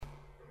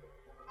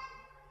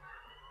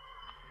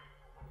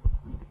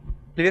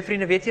Liewe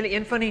vriende, weet julle,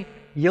 een van die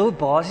heel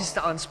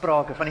basiese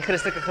aansprake van die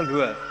Christelike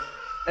geloof,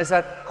 is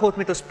dat God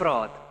met ons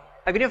praat.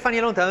 Ek weet nie of van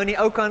julle onthou in die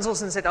ou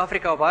kansels in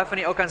Suid-Afrika, baie van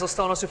die ou kansels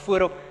staan daar so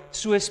voorop,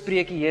 so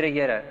spreek die Here,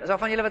 Here. Is daar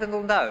van julle wat dit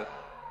onthou?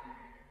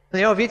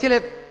 Nou ja, weet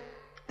julle,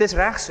 dis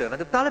reg so,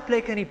 want op talle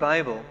plekke in die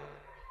Bybel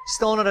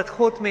staan daar dat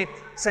God met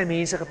sy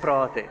mense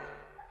gepraat het.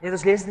 Ja,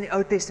 ons lees in die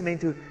Ou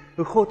Testament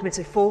hoe God met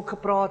sy volk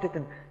gepraat het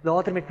en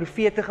later met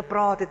profete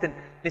gepraat het en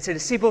met sy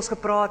disippels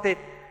gepraat het.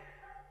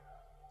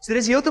 So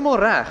dis heeltemal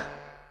reg.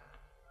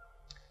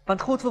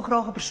 Want God wil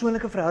graag 'n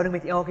persoonlike verhouding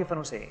met elkeen van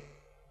ons hê.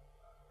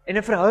 En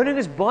 'n verhouding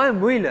is baie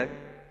moeilik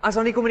as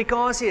daar nie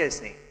kommunikasie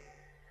is nie.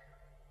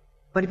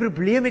 Maar die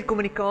probleem met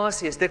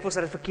kommunikasie is dikwels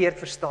dat dit verkeerd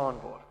verstaan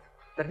word.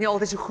 Dat dit nie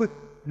altyd so goed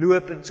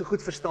loop en so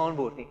goed verstaan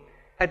word nie.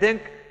 Ek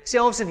dink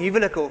selfs in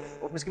huwelike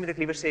of miskien moet ek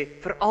liewer sê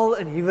veral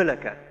in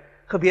huwelike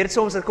gebeur dit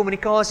soms dat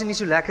kommunikasie nie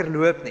so lekker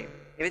loop nie.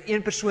 Jy weet,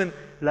 een persoon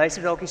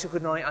luister dalk nie so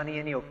goed na die ander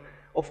een nie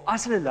of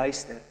as hulle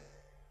luister,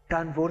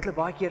 dan word hulle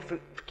baie keer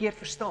verkeerd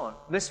verstaan,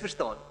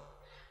 misverstaan.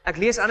 Ek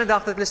lees ander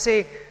dag dat hulle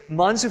sê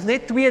mans hoef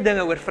net 2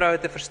 dinge oor vroue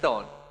te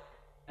verstaan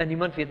en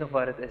niemand weet nog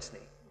wat dit is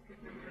nie.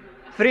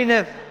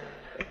 Vriende,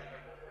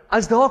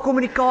 as daar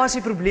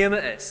kommunikasieprobleme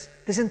is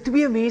tussen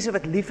 2 mense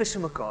wat lief is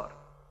vir mekaar,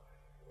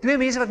 2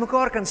 mense wat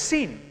mekaar kan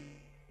sien,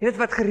 jy weet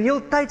wat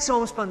gereeld tyd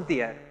saam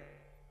spandeer,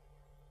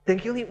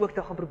 dink jy nie ook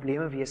daar gaan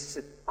probleme wees as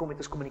dit kom met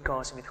ons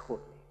kommunikasie met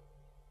God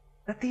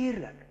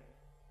nie?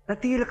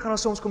 Natuurlik gaan daar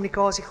soms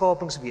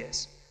kommunikasiegapings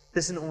wees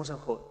tussen ons en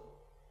God.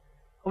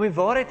 Om die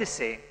waarheid te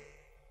sê,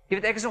 jy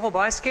weet, ek is nogal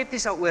baie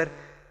skepties daaroor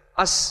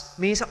as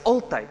mense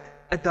altyd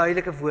 'n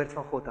duidelike woord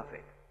van God af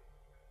het.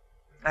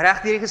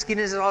 Reg deur die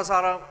geskiedenis is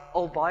daar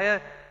al baie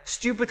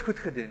stupid goed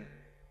gedoen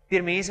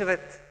deur mense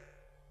wat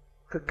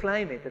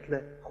geclaim het dat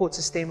hulle God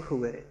se stem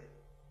gehoor het,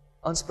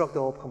 aanspraak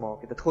daarop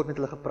gemaak het, dat God met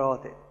hulle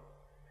gepraat het.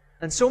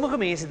 En sommige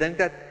mense dink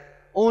dat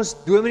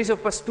ons dominees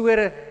of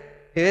pastore,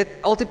 jy weet,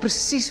 altyd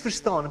presies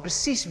verstaan en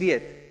presies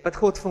weet wat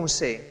God vir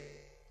ons sê,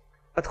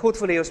 wat God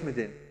wil hê ons moet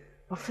doen.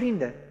 Maar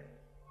vriende,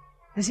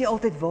 dis nie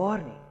altyd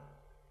waar nie.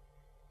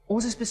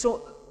 Ons is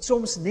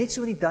soms net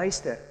so in die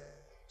duister,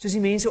 soos die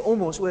mense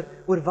om ons,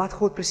 oor wat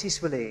God presies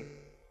wil hê.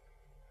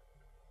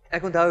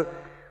 Ek onthou,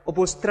 op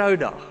ons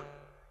troudag,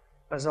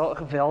 was daar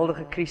 'n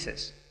geweldige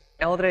krisis.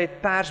 Eldre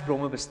het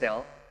persblomme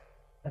bestel,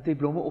 en toe die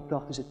blomme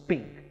opdag, toe is dit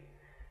pink.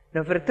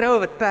 Nou vir 'n troue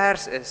wat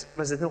pers is,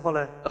 was dit nogal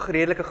 'n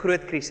redelike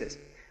groot krisis.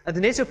 En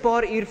toe net so 'n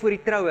paar uur voor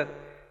die troue,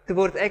 toe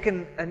word ek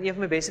en een van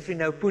my beste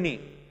vriende nou Poenie,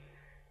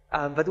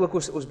 wat ook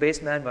ons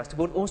best man was, toe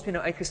word ons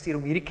nou uitgestuur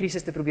om hierdie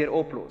krisis te probeer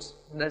oplos.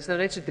 En dit is nou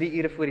net so 3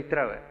 ure voor die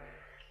troue.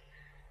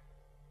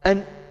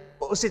 En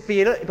ons het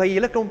by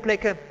hele klomp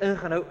plekke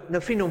ingaan,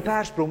 nou vriende, om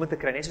persblomme te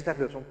kry, net so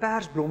terloops, om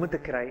persblomme te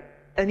kry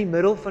in die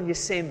middel van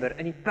Desember,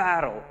 in die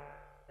Parel,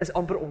 is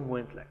amper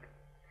onmoontlik.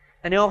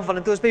 In elk geval,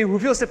 en toe ons by die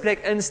hoeveelste plek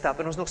instap,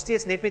 en ons nog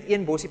steeds net met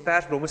 1 bosie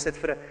persblomme sit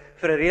vir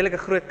 'n redelike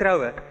groot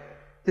troue,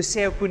 toe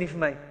sê ou Poenie vir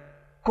my,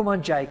 kom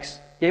aan Jakes,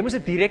 jy moes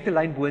 'n direkte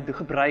lyn boontoe,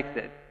 gebruik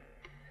dit.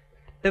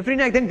 Nou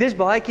vriende, ek dink dis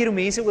baie keer hoe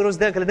mense oor ons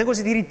dink, hulle dink ons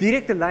het hierdie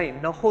direkte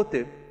lyn na God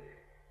toe,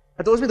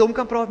 dat ons met hom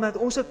kan praat, maar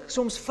dat ons ook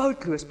soms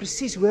foutloos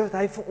presies hoor wat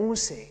hy vir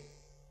ons sê.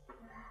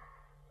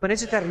 Maar net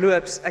so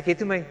terloops, ek het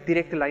toe my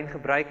direkte lyn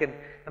gebruik, en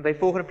by die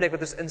volgende plek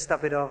wat ons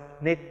instap, het daar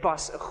net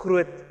pas 'n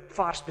groot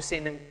vars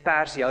besending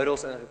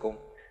persjoudels ingekom.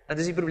 En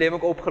dis die probleem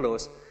ook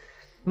opgelos.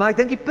 Maar ek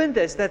dink die punt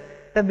is,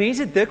 dat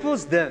mense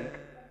dikwels dink,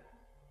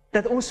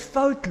 dat ons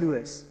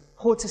foutloos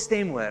God se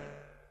stem hoor.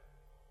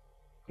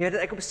 Ja,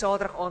 dat ek op 'n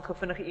Saterdag aand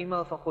gevindig 'n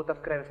e-mail van God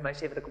afkry wat vir my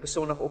sê wat ek op 'n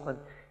Sondagoggend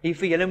hier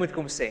vir julle moet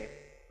kom sê.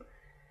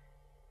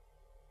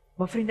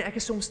 Maar vriende, ek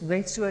is soms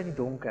net so in die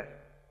donker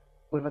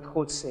oor wat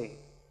God sê,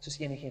 soos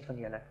enigiemand van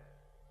julle.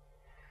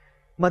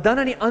 Maar dan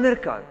aan die ander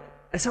kant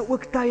is daar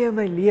ook tye in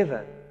my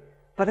lewe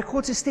wat ek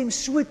God se stem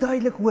so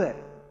duidelik hoor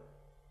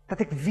dat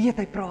ek weet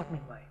hy praat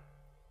met my.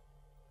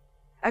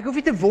 Ek hoef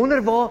nie te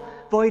wonder waar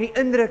hierdie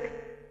indruk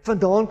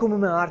vandaan kom in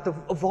my hart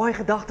of waar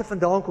die gedagte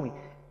vandaan kom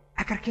nie.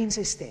 Ek herken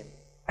sy stem.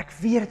 Ek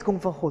weet dit kom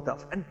van God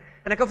af. En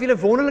ek kan vir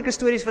julle wonderlike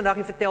stories vandag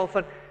hier vertel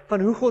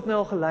van hoe God my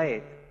al gelei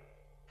het,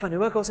 van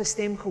hoe ek al sy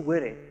stem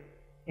gehoor het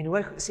en hoe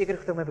hy sekere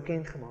goed aan my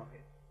bekend gemaak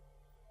het.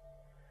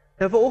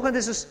 Nou vanoggend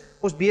is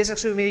ons besig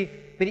so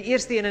met die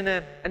eerste een in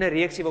 'n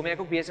reeksie waarmee ek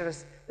ook besig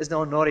is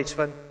na knowledge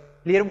van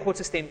leer om God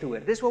se stem te hoor.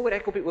 Dis waaroor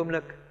ek op die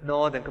oomblik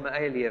nadink in my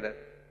eie lewe.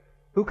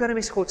 Hoe kan 'n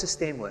mens God se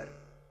stem hoor?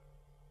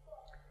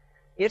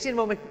 Eerste een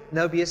waarmee ek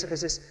nou besig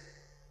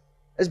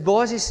is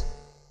basies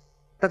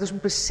dat ons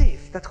moet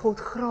besef dat God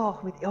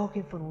graag met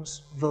elkeen van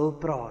ons wil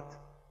praat.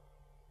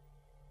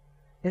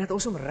 En dat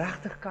ons hom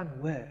regtig kan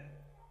hoor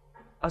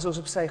as ons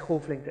op sy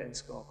golflengte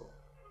inskakel.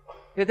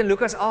 Jy weet in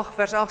Lukas 8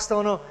 vers 8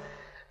 staan daar,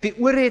 wie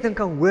ore het en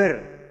kan hoor,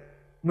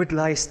 moet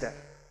luister.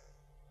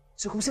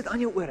 So kom sit aan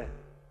jou ore.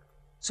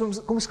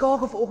 Kom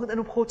skakel vanoggend in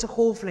op God se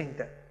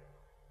golflengte,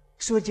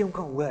 sodat jy hom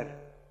kan hoor.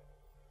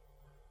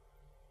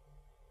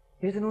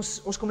 Jy weet in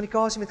ons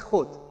kommunikasie met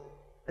God,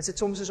 is dit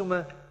soms soos om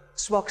 'n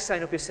swak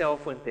sein op jou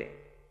selfoon te hê.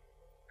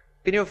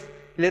 Ek weet nie of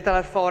Jy het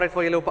al ervaar het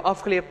waar jy op 'n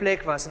afgeleë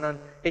plek was en dan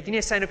het jy nie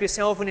 'n sein op jou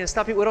selfoon nie en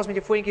stap jy oral met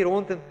jou foontjie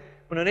rond en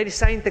om nou net die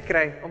sein te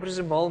kry, amper soos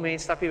 'n mal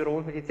mens stap jy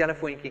rond met jou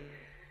telefoontjie.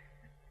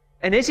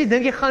 En as jy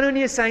dink jy gaan nou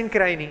nie 'n sein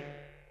kry nie,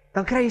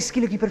 dan kry jy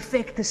skielik die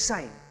perfekte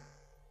sein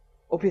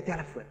op jou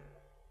telefoon.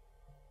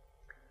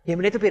 Jy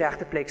moet net op die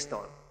regte plek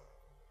staan.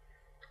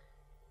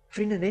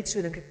 Vriende, net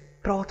so dink ek,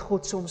 praat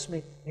God soms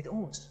met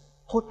ons.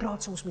 God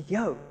praat soms met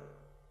jou.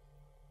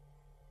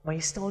 Maar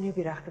jy staan nie op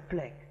die regte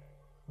plek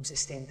om sy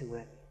stem te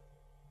hoor.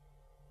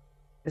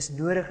 Dis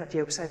nodig dat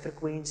jy op sy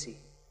frekwensie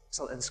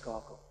sal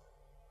inskakel.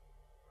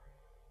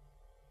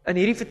 In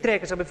hierdie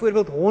vertrek is daar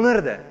byvoorbeeld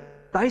honderde,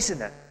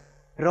 duisende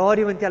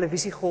radio- en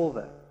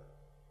televisiegolwe.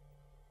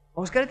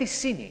 Maar ons kan dit nie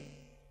sien nie.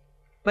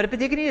 Maar dit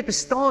beteken nie dit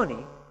bestaan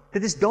nie.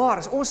 Dit is daar.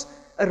 As ons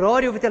 'n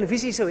radio of 'n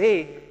televisie sou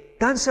hê,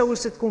 dan sou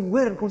ons dit kon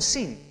hoor en kon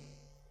sien.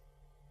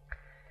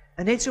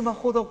 En net so mag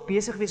God ook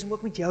besig wees om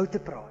ook met jou te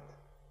praat.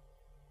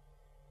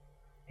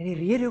 En die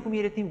rede hoekom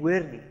jy dit nie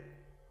hoor nie,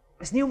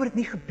 is nie omdat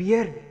dit nie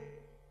gebeur nie.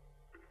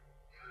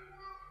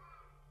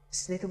 Dit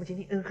is net omdat jy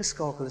nie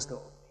ingeskakel is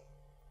daarop nie.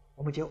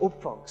 Omdat jou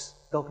opvangs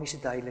dalk nie so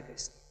duidelik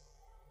is nie.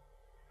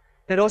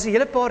 Nou daar's 'n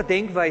hele paar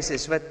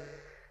denkwyses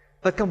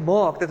wat kan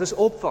maak dat ons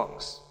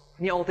opvangs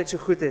nie altyd so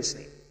goed is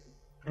nie.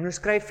 En ons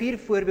skryf 4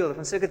 voorbeelde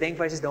van sulke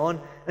denkwyses daarin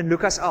in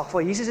Lukas 8,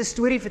 waar Jesus 'n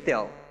storie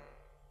vertel.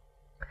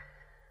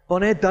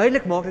 Waarin hy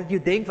duidelik maak dat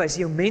jou denkwyse,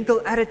 jou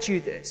mental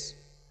attitude is,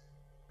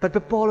 wat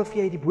bepaal of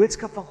jy die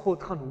boodskap van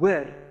God gaan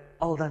hoor,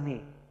 al dan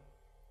nie.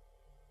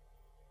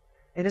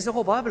 En dit is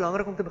nogal baie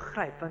belangrik om te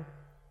begryp,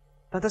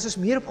 want as ons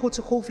meer op God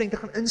se golflengte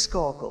gaan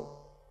inskakel,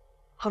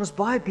 gaan ons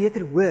baie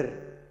beter hoor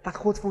wat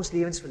God vir ons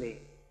lewens wil hê.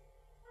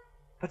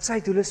 Wat sy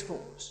doel is vir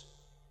ons.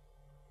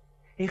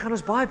 En gaan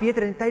ons baie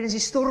beter in tydens die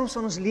storms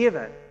van ons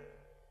lewe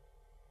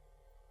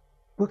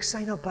ook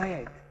sy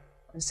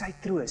nabyheid en sy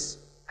troos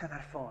kan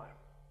ervaar.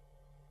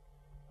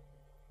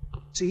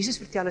 So Jesus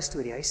vertel 'n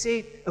storie. Hy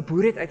sê 'n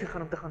boer het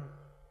uitgegaan om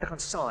te gaan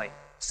saai,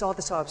 saad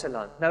te saai op sy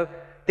land. Nou,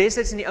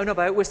 destyds in die ou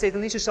nabye Ooste het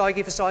hulle nie so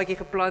saadjie vir saadjie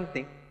geplant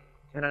nie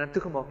en dan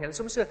toegemaak nie. Hulle het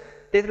soms so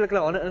letterlik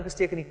hulle hande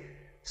ingesteek en die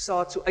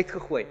saad so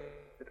uitgegooi,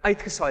 het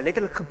uitgesaai,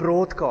 letterlik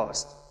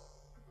gebroadcast.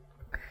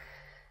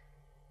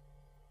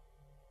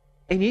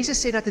 En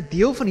Jesus sê dat 'n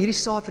deel van hierdie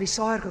saad wat die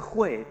saaier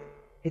gegooi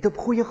het op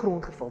goeie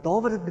grond geval,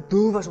 daar waar dit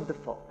bedoel was om te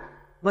val.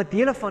 Maar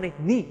dele van het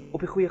nie op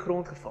die goeie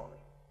grond geval nie.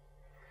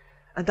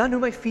 En dan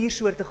noem hy 4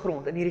 soorte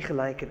grond in hierdie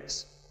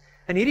gelykenis.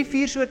 En hierdie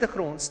 4 soorte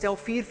grond stel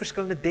 4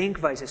 verskillende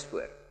denkwyses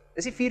voor.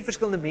 Dis nie 4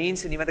 verskillende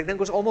mense nie, want ek dink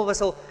ons almal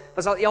was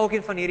al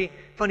elkeen van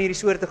hierdie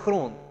soorte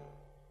grond.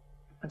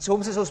 En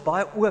soms is ons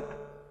baie oop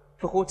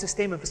vir God se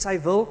stem en vir sy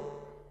wil,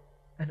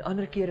 en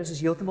ander kere is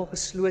ons heeltemal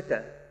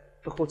geslote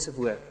vir God se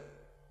woord.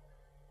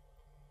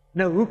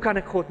 Nou, hoe kan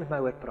ek God met my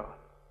hoor praat?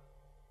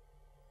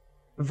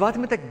 Wat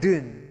moet ek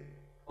doen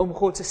om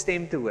God se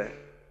stem te hoor?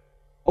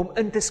 Om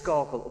in te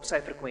skakel op sy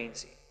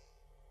frekwensie?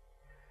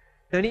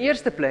 Nou, in die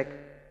eerste plek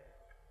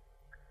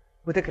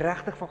moet ek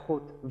regtig van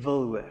God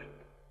wil hoor.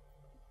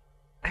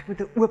 Ek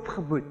moet 'n oop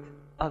gemoed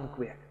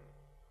aankweek.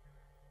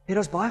 En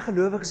daar's baie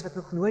gelowiges wat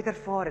nog nooit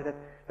ervaar het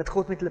dat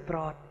God met hulle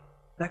praat nie.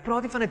 Nou, ek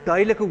praat nie van 'n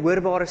duidelike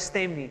hoorbare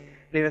stem nie,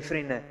 liewe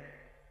vriende.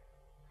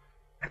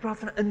 Ek praat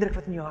van 'n indruk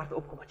wat in jou hart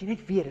opkom, wat jy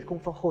net weet, dit kom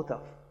van God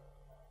af.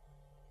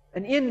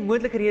 En een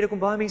moontlike rede hoekom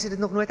baie mense dit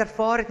nog nooit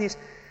ervaar het nie,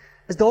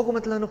 is dalk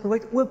omdat hulle nog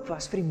nooit oop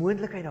was vir die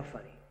moontlikheid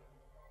daarvan nie.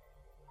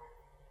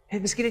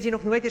 En miskien het jy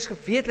nog nooit eens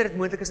geweet dat dit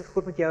moontlik is dat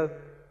God met jou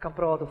kan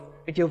praat of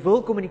met jou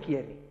wil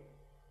kommunikeer nie.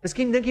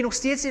 Miskien dink jy nog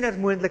steeds nie dat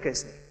dit moontlik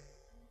is nie.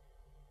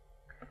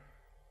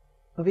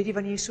 Maar weet jy,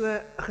 wanneer jy so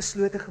 'n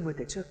geslote gemoed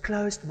het, so 'n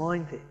closed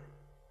mind het,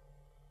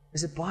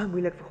 is dit baie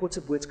moeilik vir God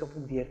se boodskap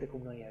om deur te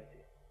kom na jou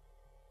toe.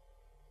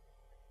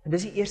 En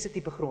dis die eerste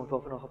tipe grond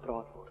waarvan daar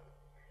gepraat word.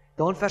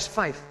 Daar in vers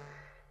 5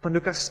 van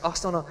Lukas 8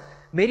 staan daar,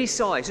 met die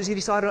saai, soos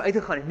hierdie saai nou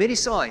uitgegaan het, met die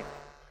saai,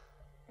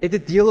 het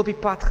 'n deel op die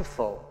pad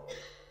geval.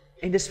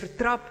 En dis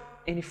vertrap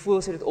en die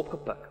voëls het dit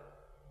opgepik.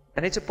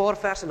 En net so 'n paar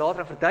verse later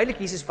dan verduidelik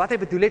Jesus wat hy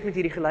bedoel het met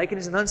hierdie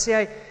gelykenis en dan sê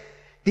hy,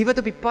 die wat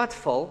op die pad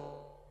val,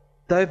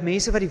 dui op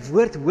mense wat die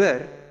woord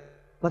hoor,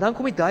 maar dan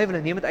kom die duiwel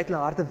en neem dit uit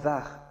hulle harte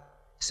weg,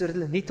 sodat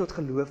hulle nie tot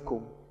geloof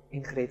kom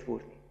en gered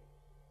word nie.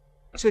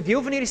 So 'n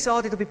deel van hierdie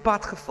saad het op die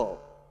pad geval.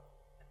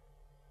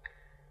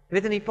 Jy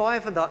weet, in die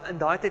paaie in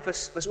daai tyd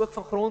was ook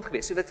van grond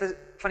geweest, so dit was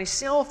van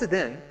dieselfde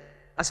ding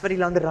as wat die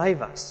landery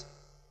was.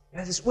 Ja,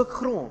 dit is ook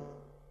grond.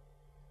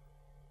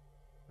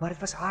 Maar dit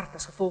was hard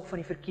as gevolg van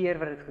die verkeer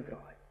wat dit gedra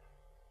het.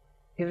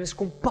 Dit was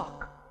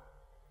kompak,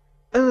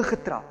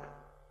 ingetrap,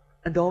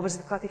 en daar was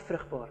dit glad nie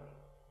vrugbaar nie.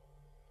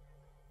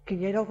 Ken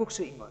jy dalk ook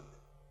so iemand?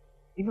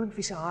 Iemand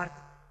wie se hart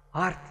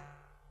hard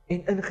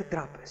en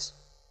ingetrap is.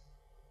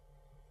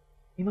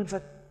 Iemand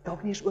wat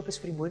dalk nie eens oop is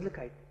vir die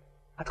moontlikheid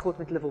dat God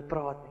met hulle wil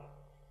praat nie.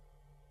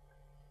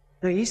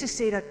 Nou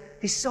Jesus sê dat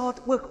die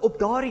saad ook op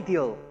daardie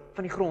deel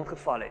van die grond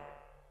geval het.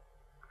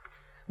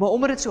 Maar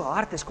omdat dit so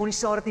hard is, kon die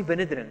saad dit nie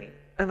binnendring nie.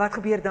 En wat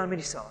gebeur dan met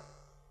die saad?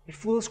 Die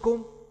voëls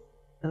kom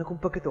en hulle kom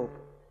pik dit op.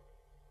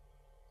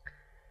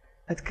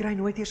 Het kry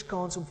nooit eers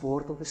kans om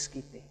wortel te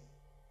skiet nie.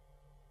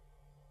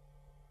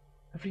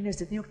 En vriende, is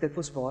dit nie ook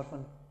dikwels waar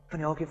van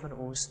elkeen van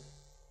ons nie?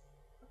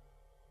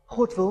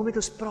 God wil met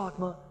ons praat,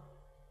 maar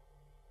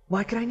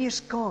hy kry nie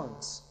eers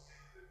kans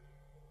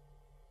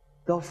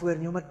daarvoor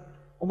nie,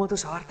 omdat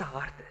ons harte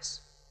hard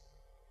is.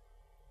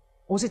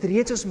 Ons het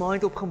reeds ons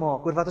mind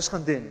opgemaak oor wat ons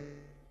gaan doen.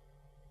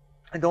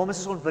 En daarom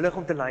is ons onwillig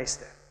om te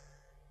luister.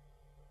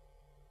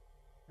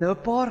 Nou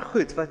 'n paar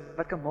goed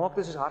wat kan maak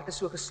dat ons harte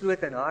so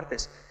geslote en hard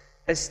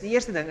is die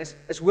eerste ding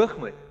is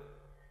hoogmoed.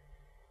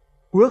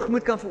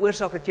 Hoogmoed kan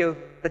veroorsaak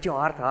dat jou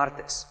hart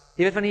hard is.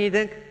 Jy weet wanneer jy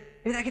dink,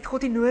 ek het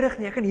God nie nodig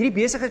nie, ek kan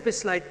hierdie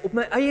besigheidsbesluit op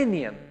my eie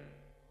neem.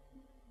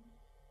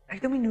 Ek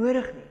het hom nie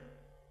nodig nie.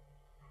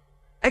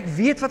 Ek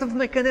weet wat om vir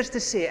my kinders te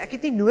sê, ek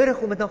het nie nodig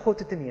om dit na God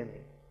toe te neem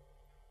nie.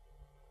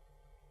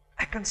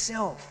 Ek kan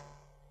self.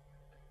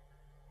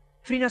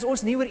 Vriende, as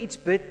ons nie oor iets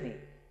bid nie,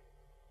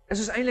 is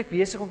ons eintlik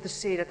besig om te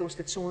sê dat ons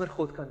dit sonder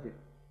God kan doen.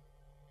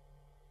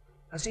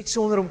 As iets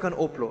sonder hom kan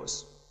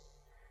oplos.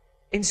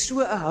 En so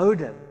 'n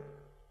houding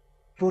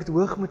word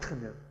hoogmoed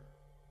genoem.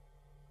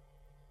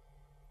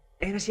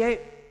 En as jy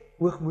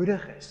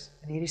hoogmoedig is,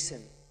 in hierdie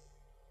sin,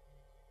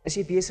 is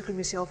jy besig om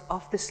jouself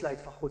af te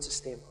sluit van God se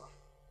stem af.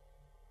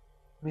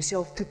 Om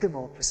jouself toe te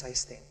maak vir sy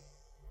stem.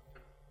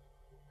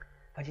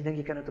 Want jy dink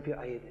jy kan dit op jou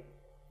eie doen.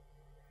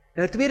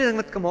 Nou, die tweede ding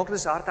wat kan maak dat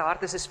ons harte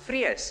hard is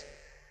vrees.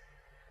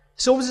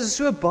 Soms is ons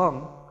so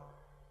bang,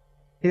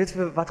 jy weet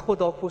vir wat God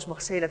dalk vir ons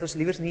mag sê, dat ons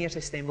liewers nie eers sy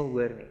stem wil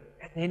hoor nie.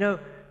 Nee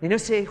nou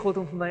sê God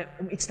om vir my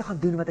om iets te gaan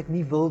doen wat ek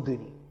nie wil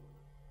doen nie.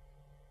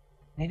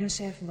 Nee nou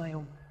sê hy vir my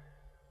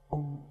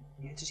om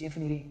jy soos een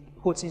van hierdie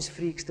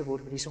godsdienstfreaks te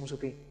word wat jy soms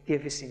op die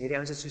TV sien. Hierdie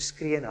ouens wat so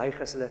skree en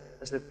hyg as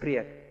hulle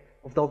preek,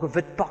 of dalk 'n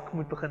wit pak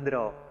moet begin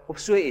dra, of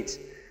so iets.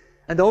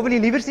 En daar wil jy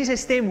liewers nie sy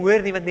stem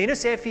hoor nie, want nou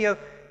sê hy vir jou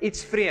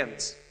iets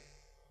vreemds.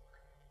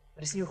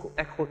 Maar dis nie hoe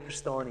ek God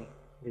verstaan nie,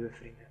 liewe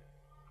vriende.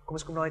 Kom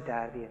ons kom na die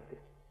derde een toe.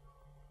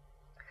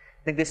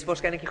 Ek dink dis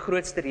waarskynlik die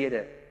grootste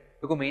rede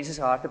hoekom mense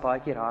se harte baie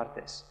keer hard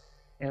is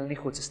en hulle nie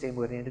God se stem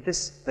hoor nie. En dit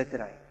is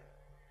bitterheid.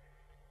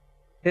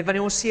 Net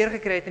wanneer ons seer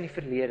gekry het in die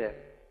verlede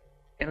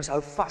en ons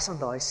hou vas aan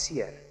daai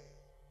seer,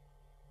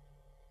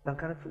 dan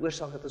kan dit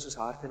veroorsaak dat ons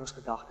harte en ons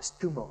gedagtes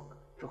toemaak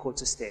vir God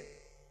se stem.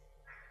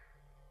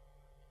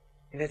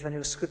 Jy weet wanneer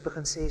ons goed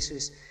begin sê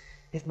soos,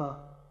 net maar,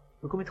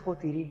 hoekom het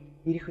God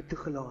hierdie goed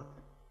toegelaat?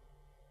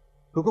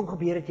 Hoekom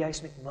gebeur dit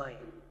juist met my?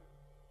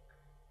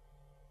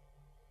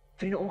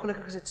 Vriende,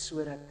 ongelukkig is dit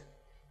so dat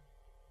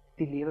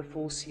die lewe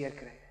vol seer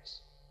kry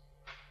is.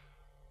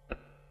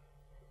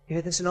 Jy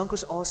weet, en solank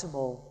ons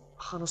asemhaal,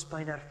 gaan ons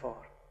pyn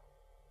ervaar.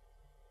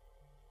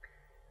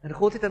 En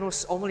God het aan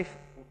ons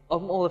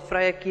almal 'n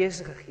vrye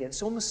keuse gegee, en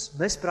soms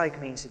misbruik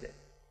mense dit.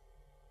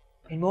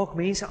 En maak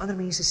ander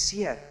mense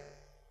seer.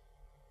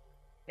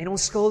 En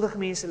onskuldige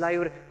mense ly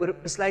oor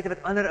besluite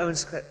wat ander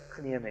ouens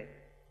geneem het.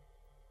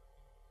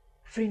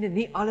 Vriende,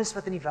 nie alles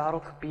wat in die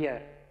wêreld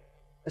gebeur,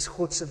 is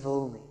God se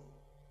wil nie.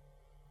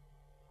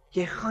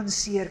 Jy gaan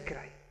seer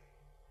kry.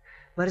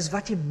 Maar dis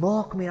wat jy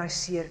maak met daai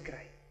seer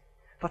kry,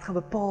 wat gaan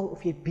bepaal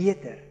of jy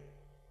beter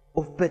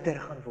of bitter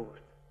gaan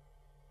word.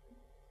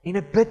 En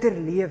 'n bitter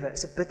lewe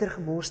is 'n bitter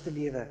gemorste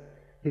lewe,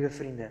 liewe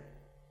vriende.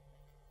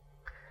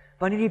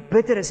 Wanneer jy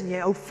bitter is en jy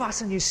hou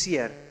vas aan jou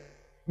seer,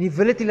 en jy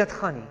wil dit nie laat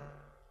gaan nie,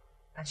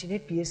 dan is jy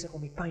net besig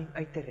om die pyn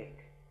uit te rek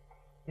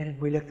en dit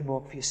moeilik te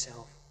maak vir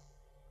jouself.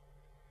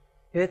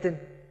 Jy weet,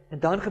 en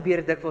dan gebeur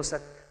dit dikwels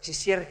dat as jy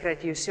seer gekry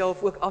het, jy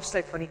jouself ook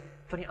afsluit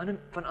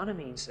van ander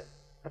mense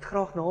wat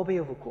graag naby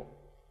jou wil kom.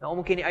 Nou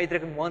almal ken die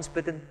uitdrukking once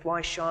bitten,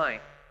 twice shy.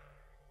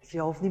 Dat jy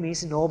half nie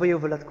mense naby jou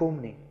wil laat kom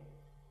nie.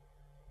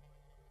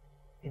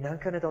 En dan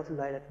kan dit daartoe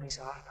lei dat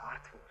mense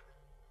hard word.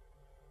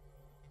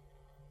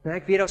 Nou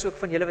ek weet daar's ook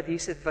van julle wat hier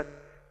sit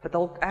wat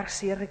dalk erg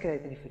seer gekry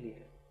het in die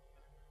verlede.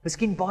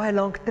 Miskien baie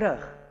lank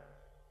terug,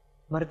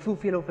 maar dit voel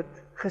vir julle of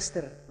dit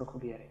gister nog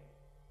gebeur het.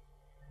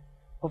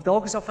 Of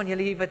dalk is daar van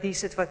julle wat hier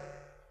sit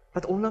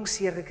wat onlangs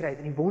seer gekry het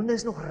en die wonde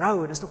is nog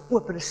rou en is nog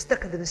oop en is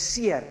stikkend en is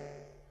seer.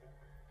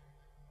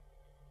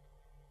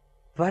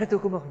 Wat dit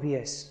ook al mag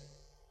wees,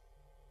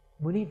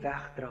 moenie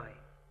wegdraai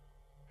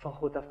van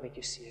God af met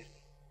jou seer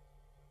nie.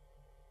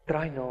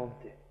 Draai na hom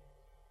toe.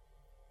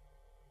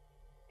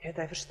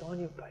 Hy verstaan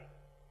jou pyn.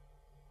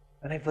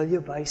 En hy wil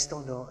jou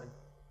bystaan daarin.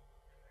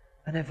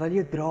 En hy wil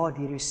jou dra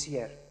deur jou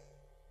seer.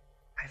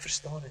 Hy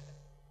verstaan dit.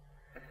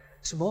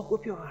 So maak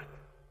oop jou hart.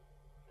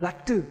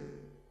 Laat toe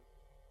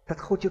dat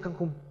God jou kan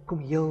kom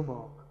heel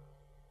maak.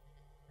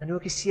 En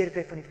ook die seer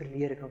kry van die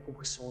verlede kan kom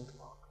gesond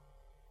maak.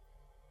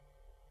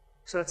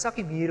 So dat sak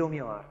die mure om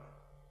jou hart.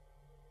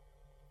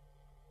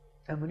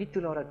 En moenie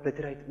toelaat dat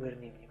bitterheid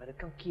oorneem nie, want dit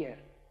kan keer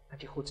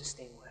dat jy God se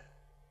stem hoor.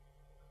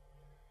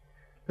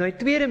 Nou die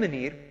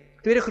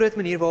tweede groot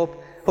manier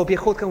waarop jy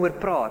God kan hoor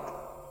praat,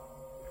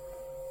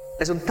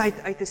 is om tyd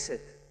uit te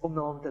sit om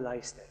na hom te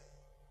luister.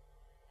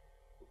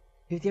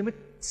 Jy moet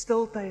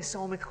stiltye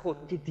saam met God,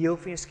 moet jy deel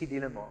van jou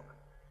skedule maak.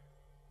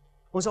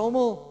 Ons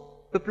almal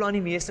beplan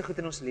die meeste goed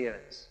in ons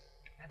lewens.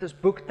 Ons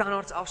boek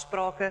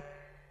tandartsafsprake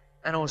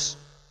en ons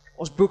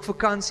boek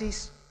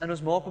vakansies en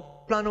ons maak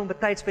planne om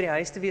betyds by die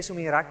huis te wees om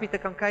die rugby te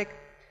kan kyk.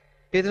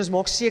 Weet, ons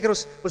maak seker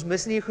ons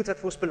mis nie die goed wat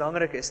vir ons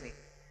belangrik is nie.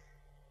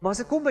 Maar as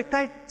dit kom by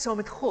tyd saam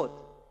met God,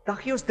 dan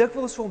gee ons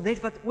dikwels vir hom net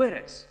wat oor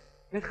is.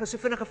 Net gou so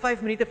vinnige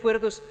 5 minute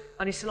voordat ons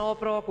aan die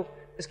slaap raak, of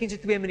miskien so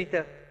 2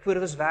 minute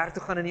voordat ons werk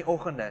toe gaan in die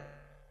oggende.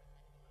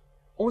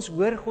 Ons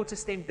hoor God se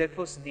stem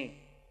dikwels nie,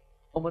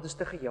 omdat ons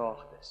te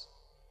gejaagd is.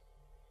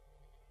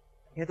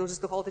 Net ons is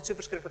tog altyd so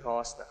verskriklik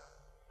haastig.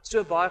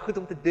 So baie goed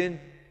om te doen,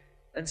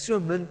 in so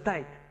min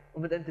tyd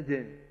om dit in te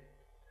doen.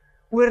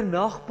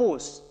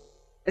 Oornagpos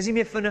is nie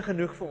meer vinnig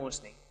genoeg vir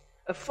ons nie.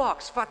 'n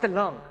Fax vat te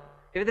lank.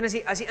 Jy weet,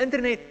 en as die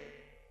internet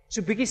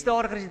so bietjie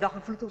stadiger is die dag,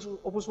 dan voel dit ons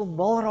op ons wil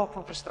mal raak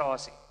van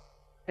frustrasie.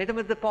 Net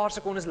omdat dit 'n paar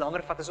sekondes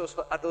langer vat as ons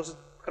dit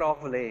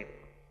graag wil hê.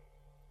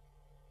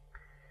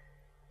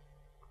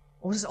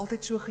 Ons is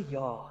altyd so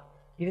gejaag.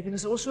 Jy weet, en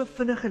as ons so 'n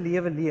vinnige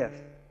lewe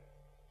leef,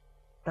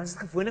 dan is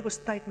dit gewoonlik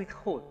ons tyd met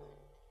God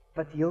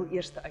wat heel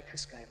eerste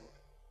uitgeskei word.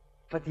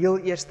 Wat heel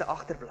eerste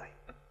agterbly.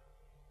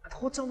 Want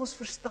God sal ons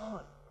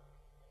verstaan.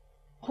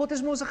 God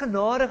is mos 'n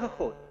genadige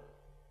God.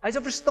 Hy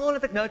sal verstaan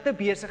dat ek nou te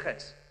besig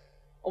is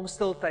om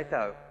stil tyd te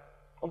hou,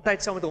 om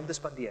tyd saam met hom te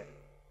spandeer.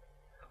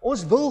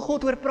 Ons wil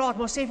God oor praat,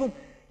 maar sê vir hom,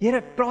 Here,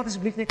 praat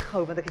asseblief net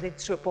gou, want ek het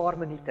net so 'n paar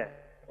minute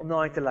om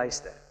na U te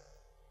luister.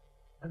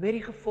 En met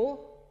die gevolg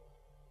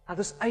dat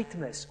ons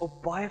uitmis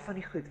op baie van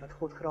die goed wat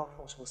God graag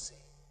vir ons wil sê.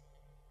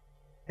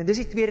 En dis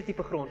die tweede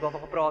tipe grond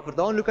waarvan gepraat word.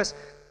 Daar in Lukas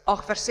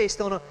 8 vers 6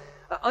 staan 'n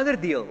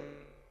ander deel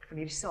van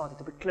hierdie saad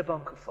het op 'n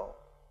klipbank geval.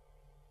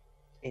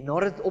 En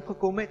nadat dit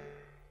opgekom het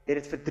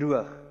dit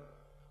verdroog,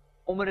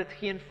 omdat dit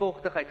geen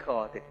vochtigheid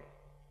gehad het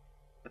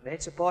nie.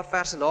 Net so 'n paar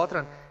verse later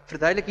dan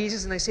verduidelik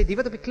Jesus en hy sê, die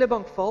wat op die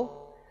klipbank val,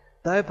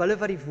 daai op hulle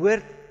wat die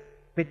woord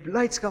met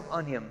blydskap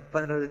aanneem,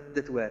 wanneer hulle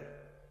dit hoor,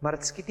 maar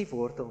dit skiet nie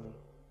wortel nie.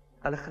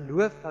 Hulle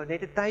geloof hou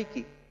net 'n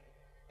tydjie.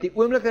 Die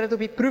oomblik dat dit op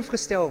die proef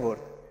gestel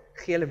word,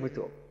 gee hulle moed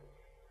op.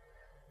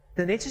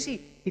 Dan net soos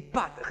die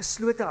pad, 'n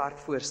geslote hart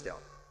voorstel.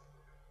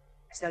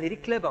 Stel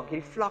hierdie klipbank,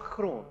 hierdie vlak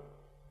grond,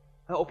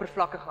 'n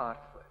oppervlakkige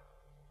hart voor.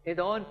 Net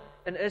daar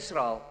in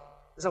Israel,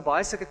 is daar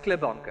baie sulke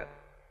klipbanke,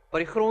 waar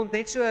die grond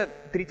net so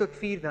 3 tot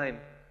 4 duim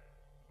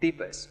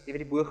diep is. Jy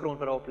weet die boogrond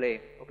wat daarop lê,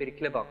 op hierdie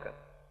klipbanke.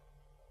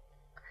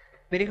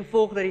 Met die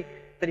gevolg dat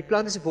die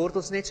plante se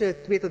wortels net so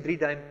 2 tot 3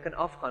 duim kan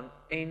afgaan,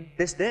 en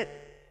dis dit.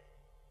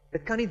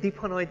 Dit kan nie diep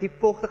gaan na die diep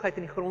vochtigheid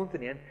in die grond toe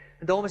nie. En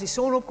daarom as die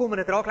son opkom en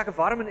dit raak lekker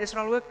warm in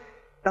Israel ook,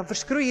 dan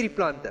verskroei hierdie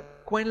plante,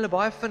 kwyn hulle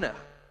baie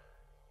vinnig.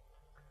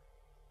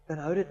 Dan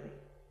hou dit nie.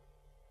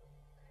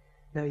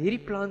 Nou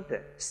hierdie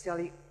plante stel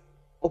die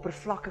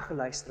oppervlakkige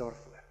luisteraar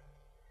voor.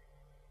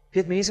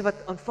 Jy weet mense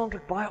wat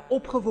aanvanklik baie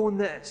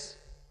opgewonde is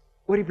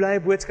oor die blye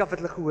boodskap wat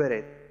hulle gehoor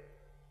het,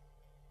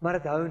 maar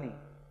dit hou nie.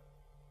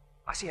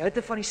 As die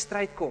hitte van die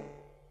stryd kom,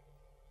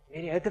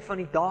 en die hitte van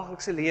die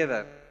daaglikse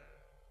lewe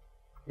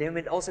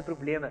met al sy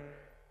probleme,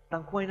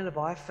 dan kwyn hulle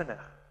baie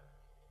vinnig.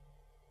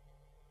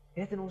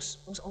 En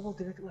ons almal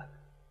doen dit ook.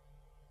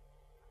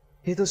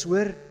 Jy weet,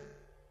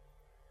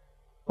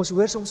 ons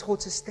hoor soms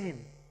God se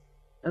stem,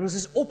 en ons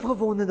is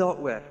opgewonde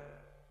daaroor,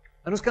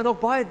 en ons kan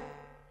ook baie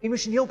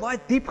emosioneel baie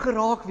diep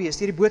geraak wees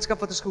deur die boodskap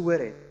wat ons gehoor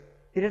het,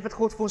 deur dit wat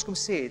God vir ons kom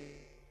sê het,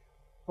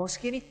 maar ons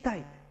gee nie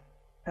tyd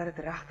dat dit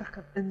regtig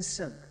kan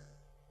insink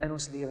in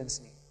ons lewens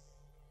nie.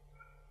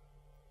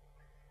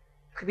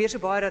 Het gebeur so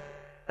baie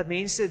dat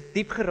mense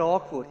diep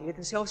geraak word, jy weet,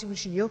 en selfs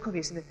emosioneel kan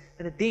wees in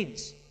 'n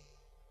diens,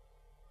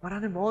 maar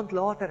dan 'n maand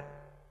later,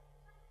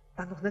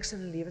 dan nog niks in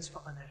hulle lewens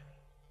verander nie.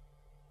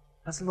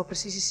 Dan is hulle maar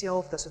presies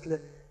dieselfde as wat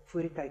hulle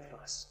voor die tyd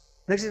was.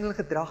 Niks in hulle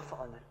gedrag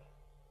verander nie.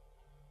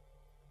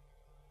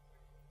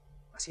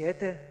 As jy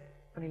hitte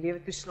van die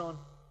lewe toeslaan,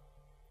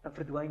 dan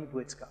verdwyn die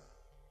boodskap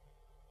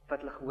wat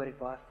hulle gehoor het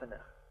baie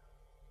vinnig.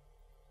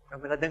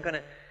 Ek wil dink aan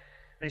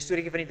 'n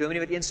storieetjie van die dominee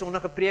wat een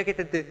Sondag gepreek het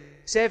en toe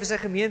sê hy vir sy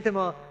gemeente,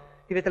 maar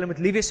jy weet, hulle moet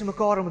lief wees vir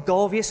mekaar, hulle moet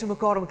daal wees vir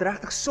mekaar, hulle moet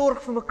regtig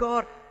sorg vir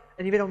mekaar,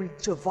 en jy weet, daar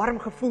moet so warm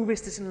gevoel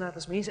wees tussen hulle, dat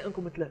as mense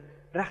inkom met hulle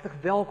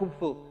regtig welkom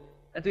voel.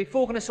 En toe die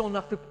volgende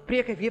Sondag toe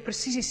preek hy weer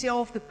presies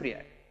dieselfde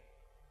preek.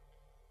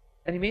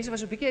 En die mense was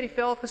so 'n bietjie uit die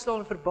veld geslaan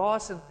en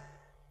verbaas,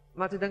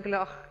 maar toe dink hulle,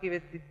 ag, jy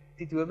weet,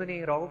 die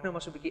dominee raak ook nou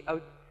maar so 'n bietjie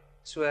oud,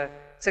 so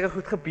seker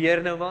goed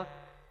gebeur nou maar.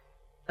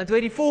 En toe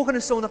hy die volgende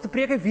Sondag, toe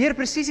preek hy weer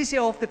presies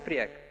dieselfde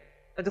preek.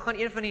 En toe gaan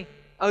een van die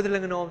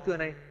ouderlinge na hom toe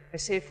en hy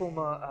sê vir hom,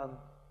 maar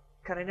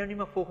kan hy nou nie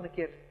maar volgende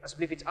keer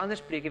asseblief iets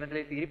anders preek, want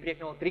hulle het hierdie preek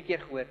nou al 3 keer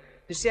gehoor.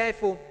 Toe sê hy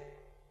vir hom,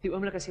 die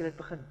oomblik as jy dit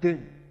begin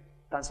doen,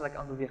 dan sal ek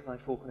aanbeweeg na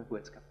die volgende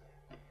boodskap.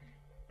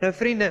 Nou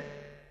vriende,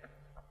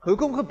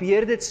 hoekom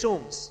gebeur dit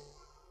soms?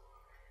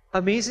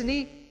 Dat mense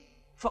nie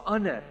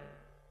verander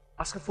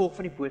as gevolg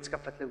van die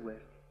boodskap wat hulle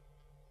hoor.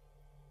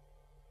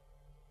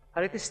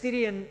 Hulle het 'n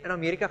studie in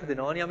Amerika gedoen,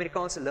 na die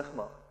Amerikaanse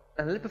lugmag,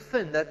 en hulle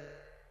bevind dat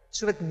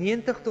sowat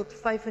 90 tot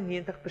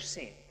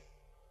 95%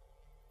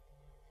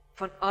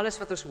 van alles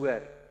wat ons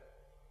hoor,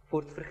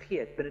 word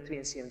vergeet binne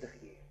 72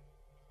 uur.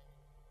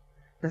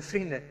 Nou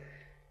vriende,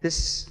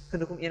 dis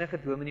genoeg om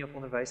enige dominee of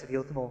onderwyser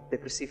heeltemal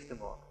depressief te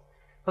maak.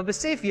 Want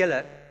besef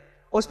julle,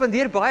 ons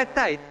spandeer baie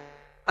tyd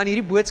aan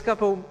hierdie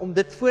boodskappe om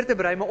dit voor te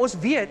berei, maar ons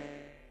weet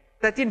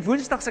dat teen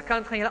Woensdag se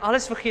kant gaan julle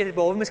alles vergeet het,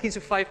 behalwe miskien so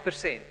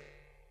 5%.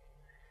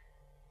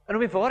 En om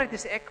die waarheid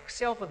is, ek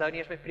self onthou nie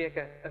eers my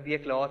preke 'n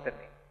week later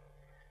nie.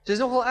 So dis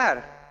nogal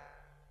erg.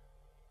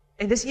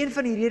 En dis een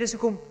van die redes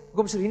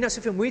hoekom Serena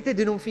soveel moeite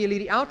doen om vir julle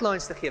hierdie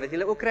outlines te gee, wat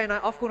julle ook kry in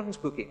daai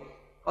afkondigingsboekie.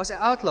 As 'n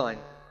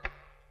outline,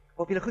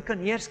 waarop julle goed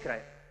kan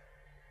neerskryf.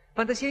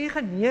 Want as jy nie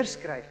gaan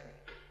neerskryf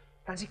nie,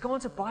 dan is die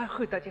kans baie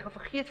goed dat jy gaan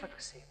vergeet wat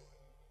gesê word.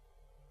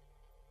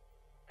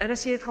 En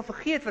as jy dit gaan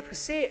vergeet wat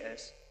gesê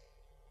is,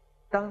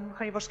 dan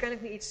gaan jy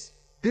waarskynlik nie iets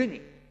doen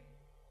nie.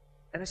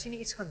 En as jy nie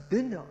iets gaan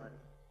doen daaraan,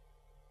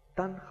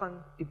 dan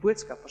gaan die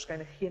boodskap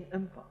waarskynlik geen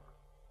impak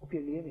op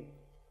jou lewe hê.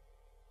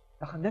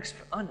 Dan gaan niks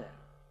verander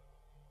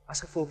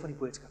as gevolg van die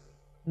boodskap.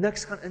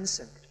 Niks gaan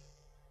insink.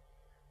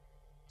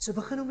 So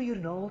begin om 'n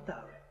joernaal te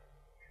hou.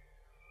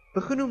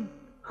 Begin om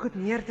goed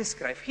neer te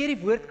skryf. Gee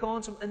die woord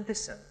kans om in te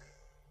sink.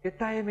 Jou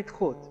tye met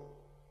God.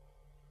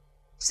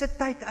 Sit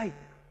tyd uit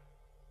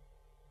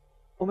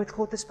om met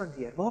God te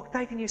spandeer. Maak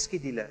tyd in jou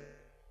skedule.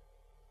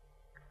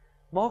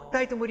 Maak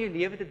tyd om oor jou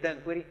lewe te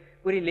dink,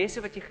 oor die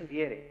lesse wat jy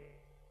geleer het.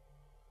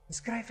 En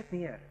skryf dit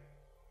neer.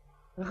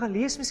 En gaan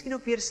lees miskien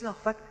ook weer 'n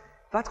slag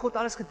wat God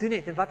alles gedoen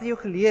het en wat hy jou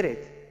geleer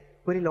het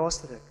oor die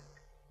laaste ruk.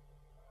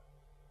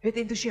 Het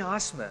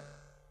entoesiasme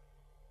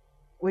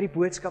oor die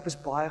boodskap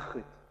is baie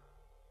goed.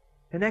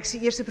 En ek is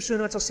die eerste persoon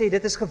wat sal sê,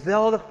 dit is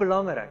geweldig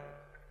belangrik.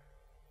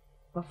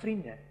 Maar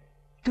vriende,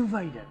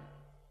 toewyding,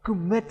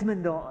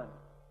 commitment daaraan,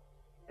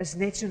 is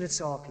net so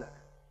noodsaaklik.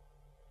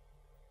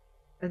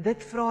 En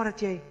dit vra dat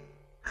jy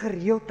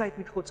gereeld tyd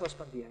met God sal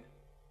spandeer.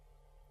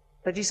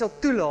 Dat jy sal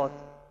toelaat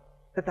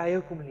dat hy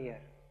jou kom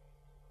leer.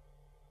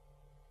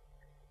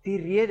 Die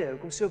rede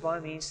hoekom so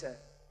baie mense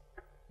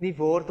nie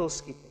wortels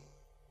skiet nie,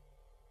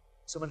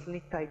 is omdat hulle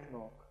nie tyd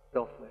maak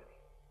daarvoor nie.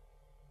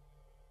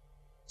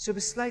 So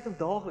besluit om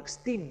daagliks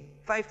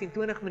 10, 15,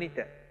 20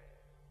 minute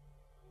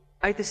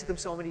uit te sit om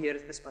saam met die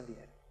Here te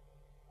spandeer.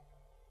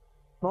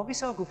 Maak nie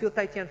saak hoeveel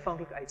tyd jy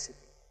aanvanklik uitsit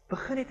nie.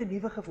 Begin net 'n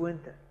nuwe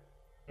gewoonte.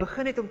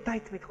 Begin net om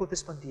tyd met God te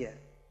spandeer.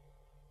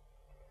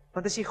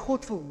 Want as jy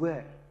God wil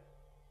hoor,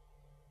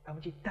 dan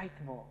moet jy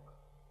tyd maak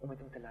om met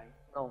hom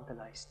te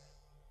luister.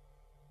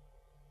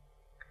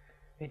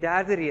 Die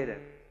derde rede,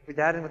 die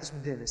derde wat ons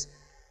moet doen is,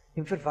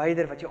 jy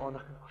verwyder wat jou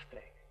aandag kan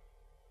aftrek.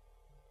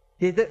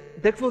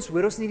 Dikwels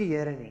hoor ons nie die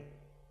Here nie,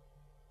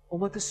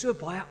 omdat ons so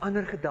baie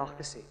ander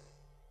gedagtes het,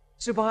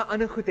 so baie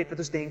ander goed het wat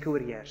ons denke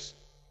oorheers.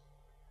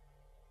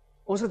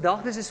 Ons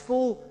gedagtes is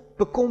vol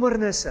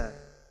bekommernisse,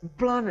 en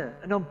planne,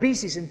 en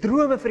ambisies, en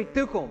drome vir die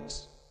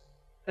toekoms,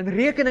 en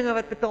rekeninge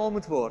wat betaal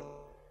moet word.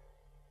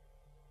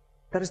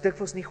 Dat is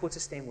dikwels nie God se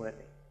stem hoor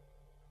nie.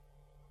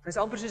 Dit is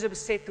amper soos 'n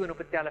besettoon op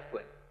 'n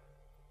telefoon.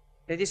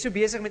 Dat jy so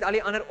besig met al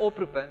die ander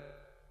oproepe,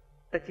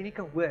 dat jy nie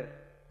kan hoor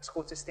as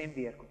God se stem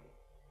weerkom.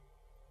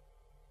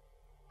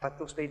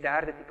 Wat ons by die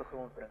derde tipe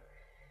grond bring.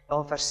 Daar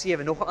in vers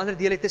 7, nog 'n ander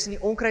deel het tussen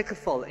die onkruid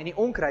geval, en die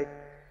onkruid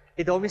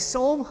het daarmee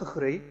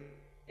saamgegroei,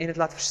 en het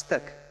laat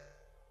verstik.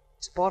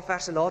 So 'n paar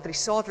verse later, die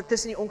saad wat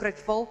tussen die onkruid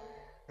val,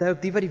 dui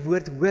op die wat die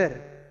woord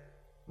hoor,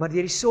 maar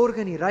deur die sorge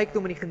en die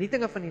rykdom en die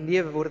genietinge van die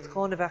lewe, word dit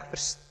gaandeweg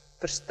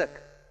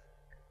verstik,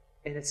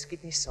 en dit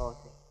skiet nie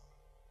saad nie.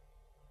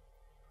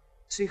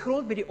 So die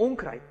grond by die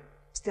onkruid,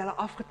 stel 'n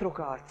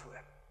afgetrokke hart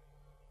voor.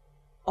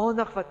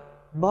 Aandag wat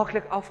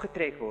maklik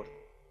afgetrek word.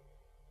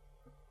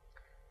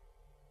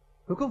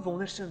 Hoekom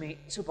wonder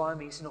so baie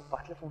mense nog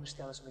wat hulle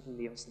veronderstel is om met hulle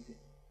lewens te doen?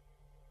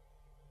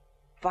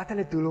 Wat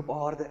hulle doel op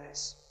aarde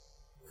is?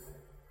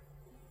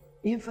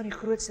 Een van die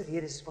grootste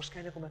redes is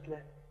waarskynlik omdat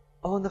hulle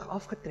aandag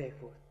afgetrek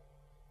word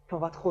van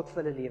wat God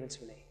vir hulle lewens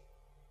wil hê.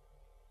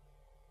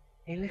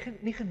 En hulle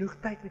nie genoeg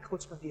tyd met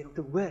God spandeer om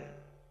te hoor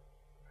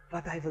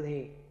wat hy wil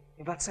hê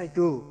en wat sy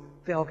doel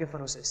vir elkeen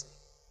van ons is nie.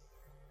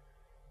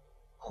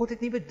 God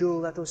het nie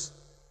bedoel dat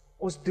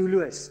ons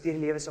doelloos deur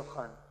die lewe sal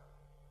gaan.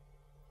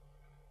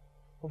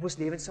 Of ons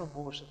lewens sal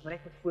mors, of maar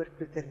net met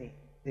voortploeter nie,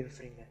 liewe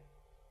vriende.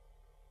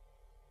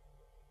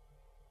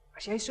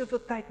 As jy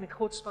soveel tyd met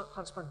God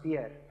gaan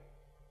spandeer,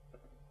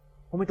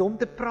 om met hom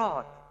te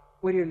praat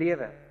oor jou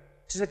lewe,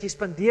 soos dat jy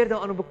spandeer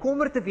daaraan om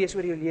bekommerd te wees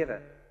oor jou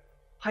lewe,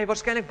 gaan jy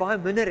waarskynlik baie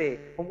minder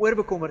hê om oor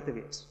bekommerd te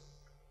wees.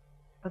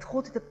 Want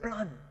God het 'n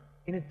plan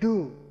en 'n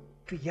doel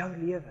vir jou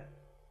lewe.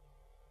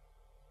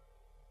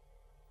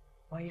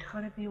 Maar jy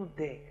gaan dit nie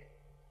ontdek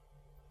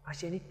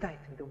as jy nie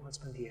tyd met hom gaan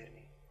spandeer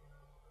nie.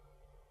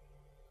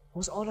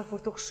 Ons aandag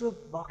word tog so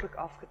maklik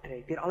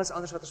afgetrek deur alles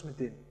anders wat ons moet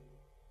doen.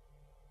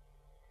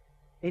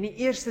 En die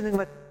eerste ding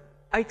wat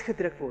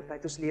uitgedruk word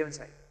uit ons lewens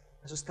uit,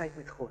 is ons tyd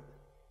met God.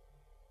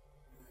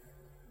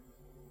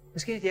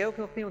 Miskien het jy ook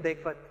nog nie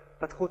ontdek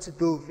wat God se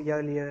doel vir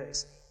jou lewe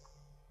is nie.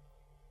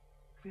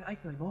 Ek wil jou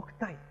uitnooi, maak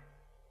tyd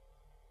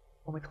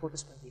om met God te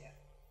spandeer.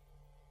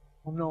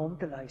 Om na hom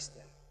te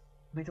luister,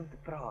 om met hom te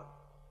praat.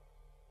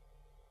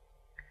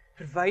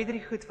 Verwyder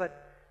die goed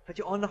wat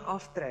jou aandag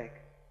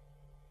aftrek,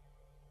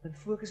 en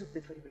fokus op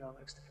dit wat die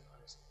belangrikste van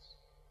alles is.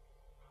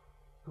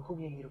 Hoekom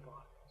jy hier op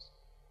aarde is.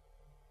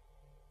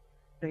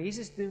 Nou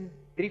Jesus doen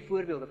 3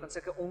 voorbeelde van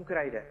sulke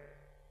onkruide,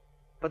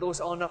 wat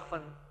ons aandag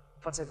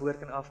van sy woord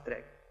kan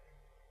aftrek.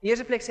 Die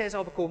eerste plek sê is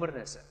al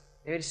bekommernisse.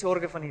 Jy weet die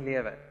sorge van die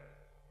lewe.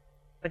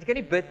 Want jy kan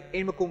nie bid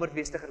en bekommerd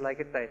wees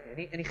tegelijkertyd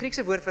nie. In die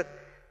Griekse woord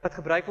wat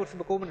gebruik word vir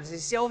bekommernis,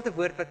 is dieselfde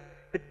woord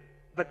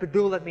wat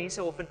bedoel dat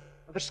mense of in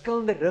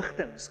verskillende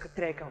rigtings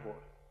getrek kan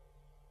word.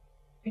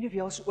 Ek weet nie of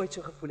jy al so ooit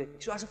so gevoel het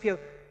nie. So asof jou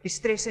die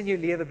stres in jou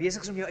lewe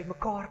besig is om jou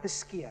uitmekaar te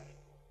skeer.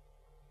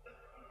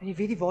 En jy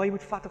weet nie waar jy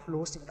moet vat of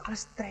los nie, want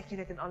alles trek jy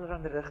net in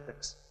allerlei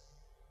rigtings.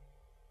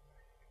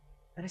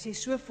 En as jy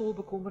so vol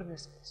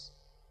bekommernis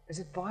is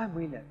dit baie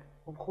moeilik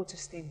om God se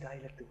stem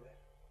duidelik te hoor.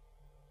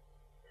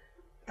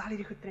 Al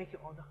hierdie goed trek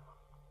jou aandag af.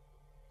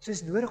 So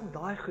is nodig om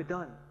daai goed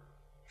dan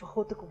vir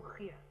God te kom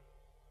gee.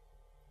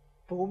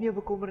 Vir hom jou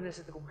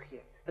bekommernisse te kom gee.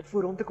 Dit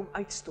voor hom te kom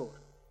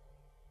uitstort.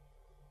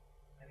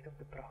 En met hom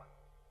te praat.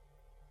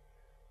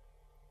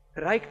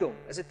 Rykdom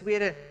is 'n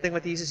tweede ding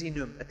wat Jesus hier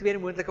noem, 'n tweede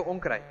moontlike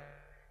onkruid.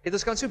 Dit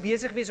ons kan so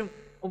besig wees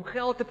om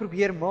geld te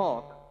probeer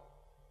maak,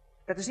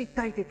 dat ons nie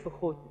tyd het vir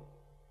God nie.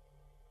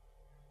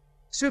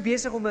 So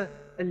besig om 'n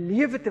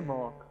lewe te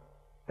maak,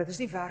 dat ons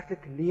nie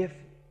werklik leef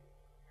nie.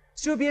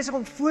 So besig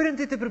om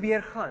vorentoe te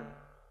probeer gaan,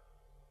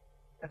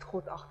 dat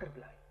God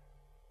agterbly.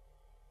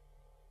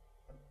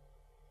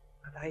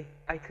 Dat hy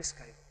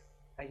uitgeskuif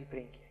uit die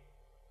prentjie.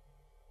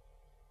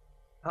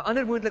 'n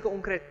Ander moontlike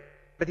onkruid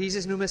wat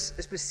Jesus noem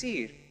is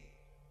plesier,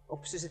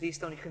 of soos dit hier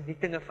staan, die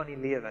genietinge van die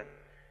lewe.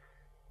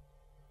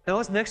 Nou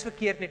is niks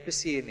verkeerd met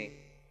plesier nie.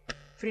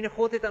 Vriende,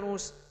 God het aan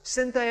ons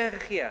sintuie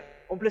gegee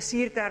om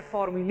plesier te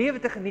ervaar, om die lewe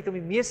te geniet, om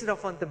die meeste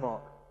daarvan te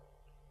maak.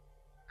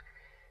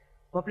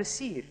 Maar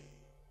plesier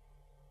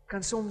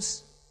kan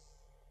soms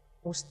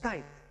ons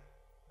tyd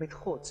met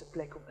God se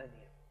plek om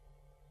inneem.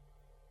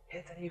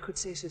 Het dan jy goed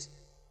sê soos,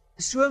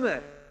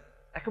 somer,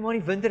 ek kan maar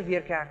in die winter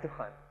weer kerk toe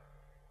gaan.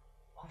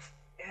 Of,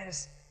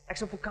 ek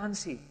is op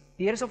vakansie.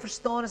 Die Here sal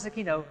verstaan as ek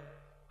nie nou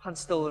gaan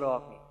stil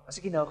raak nie. As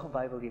ek nie nou gaan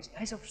Bybel lees nie.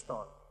 Hy sal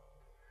verstaan.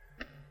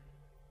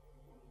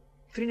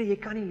 Vriende, jy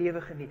kan nie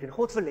lewe geniet, en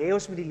God wil hê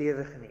ons moet die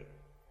lewe geniet.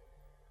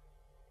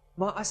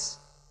 Maar as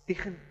die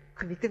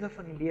genietinge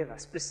van die lewe,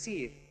 as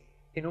plesier,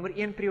 die nommer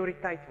 1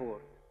 prioriteit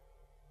word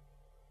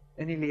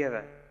in die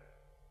lewe,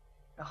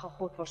 dan gaan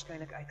God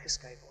waarskynlik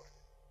uitgeskuif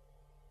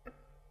word.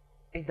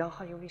 En dan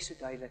gaan jy hom nie so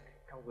duidelik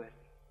kan hoor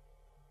nie.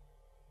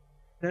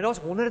 Nou, daar's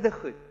honderde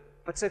goed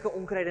wat sulke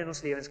onkruide in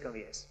ons lewens kan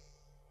wees.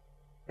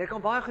 Dit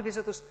kan baie goed wees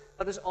dat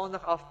ons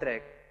aandag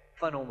aftrek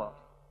van hom af.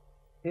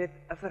 Jy weet,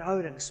 'n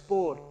verhouding,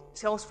 sport,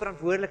 selfs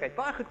verantwoordelikheid,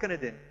 baie goed kan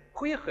dit doen.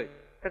 Goeie goed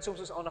kan soms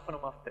ons aandag van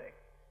hom aftrek.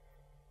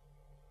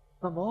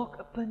 Maar maak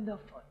 'n punt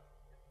daarvan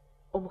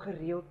om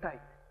gereeld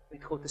tyd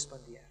met God te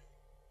spandeer.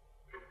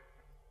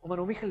 Om aan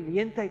hom die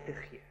geleentheid te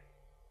gee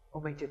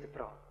om met jou te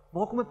praat.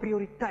 Maak hom 'n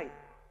prioriteit.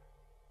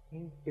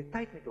 En jou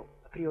tyd met hom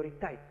 'n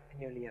prioriteit in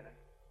jou lewe.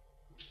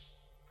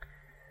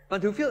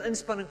 Want hoeveel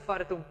inspanning vat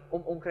dit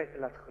om onkruid te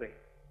laat groei?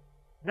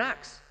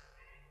 Niks.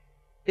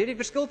 Die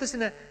verskil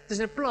tussen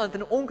 'n plant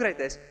en 'n onkruid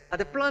is,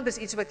 dat 'n plant is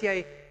iets wat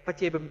jy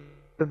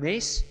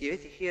bemes, jy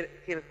weet, jy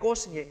gee dit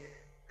kos en jy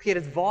gee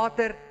dit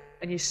water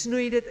en jy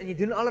snoei dit en jy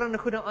doen allerlei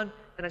goed daaraan,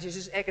 en as jy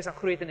soos ek is, dan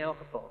groei dit in elk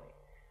geval nie.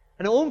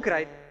 En 'n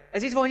onkruid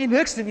is iets waarin jy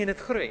niks doen en dit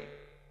groei.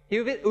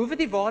 Jy hoef dit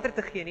nie water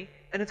te gee nie,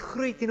 en dit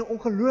groei teen 'n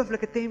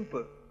ongelooflike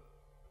tempo.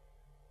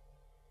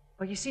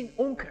 Maar jy sien,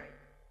 onkruid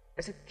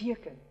is 'n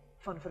teken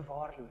van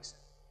verwaarlosing.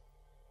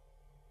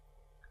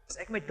 As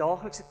ek my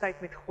daaglikse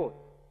tyd met God,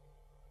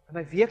 in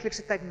my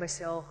weeklikse tyd met my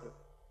selgroep,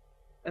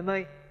 in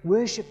my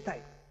worship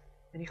tyd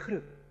in die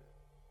groep,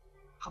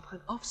 gaan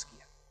begin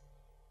afskeep,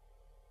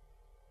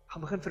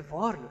 gaan begin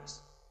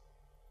verwaarloos,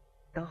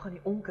 dan gaan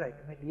die onkruid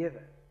in my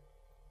lewe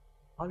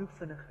al hoe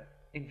vinniger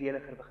en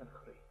weliger begin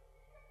groei.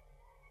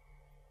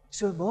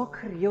 So maak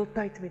gereeld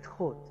tyd met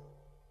God,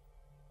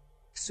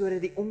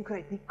 sodat die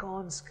onkruid nie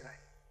kans kry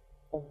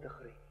om te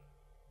groei.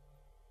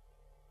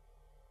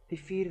 Die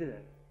vierde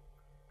ding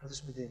wat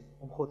ons moet doen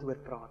om God te hoor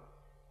praat,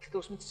 is dat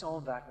ons moet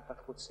saamwerk met wat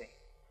God sê.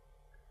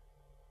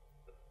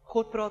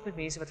 God praat met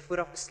mense wat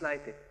vooraf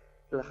besluit het,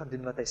 hulle gaan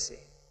doen wat hy sê.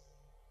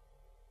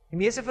 Die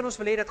meeste van ons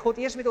wil hê dat God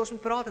eers met ons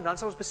moet praat, en dan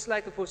sal ons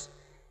besluit of ons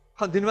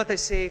gaan doen wat hy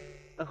sê,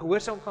 en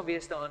gehoorsaam gaan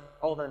wees daaraan,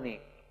 al dan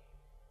nie.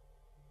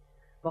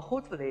 Maar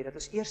God wil hê dat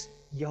ons eers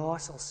ja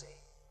sal sê.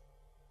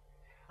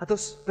 Dat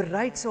ons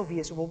bereid sal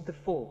wees om hom te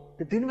volg,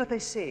 te doen wat hy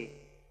sê,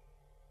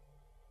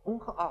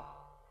 ongeag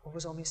of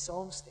ons daarmee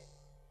saamstem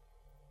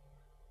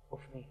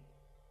of nie.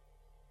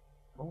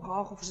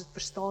 Ongeag of ons dit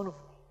verstaan of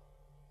nie.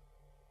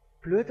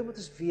 Bloot omdat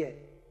ons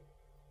weet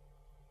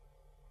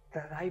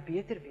dat hy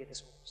beter weet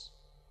as ons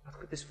wat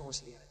goed is vir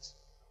ons lewens.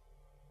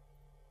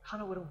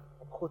 Gaan oor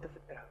om God te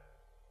vertrou.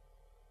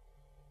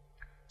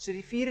 So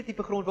die vierde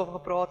tipe grond waarvan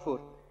gepraat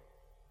word,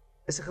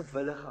 is 'n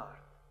gewillige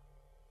hart.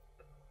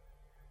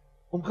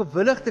 Om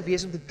gewillig te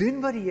wees om te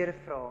doen wat die Here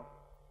vra,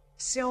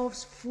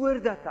 selfs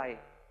voordat hy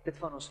dit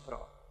van ons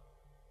vra.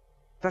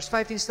 Vers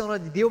 15 staan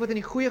dat die deel wat in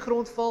die goeie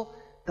grond val,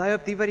 dui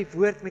op die wat die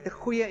woord met 'n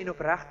goeie en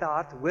opregte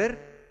hart hoor,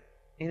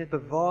 en dit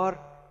bewaar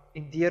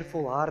en deur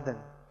volharding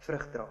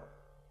vrug dra.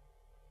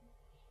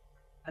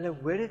 Hulle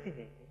hoor dit nie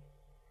net nie,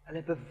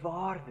 hulle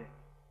bewaar dit.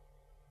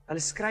 Hulle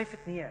skryf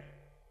dit neer,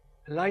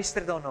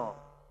 luister daarna,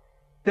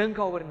 Dink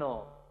daaroor na.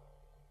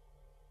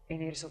 En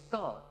die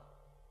resultaat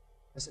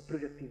is 'n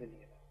produktiewe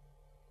lewe.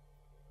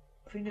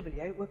 Vriende, wil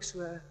jy ook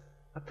so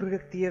 'n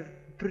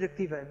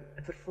produktiewe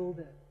en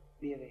vervulde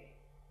lewe hê?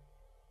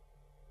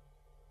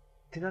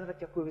 Doen dan wat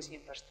Jakobus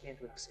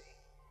 1:22 sê.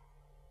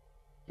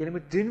 Julle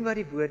moet doen wat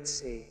die woord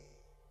sê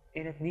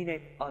en dit nie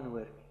net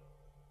aanhoor nie.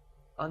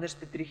 Anders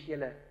bedrieg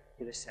julle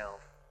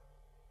julleself.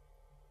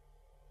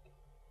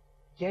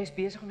 Jy is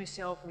besig om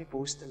jouself in die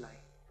bos te lei.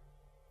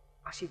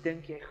 As jy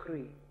dink jy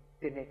groei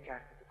deur net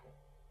kerk te kom.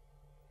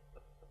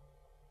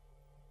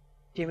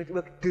 Jy moet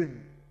ook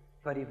doen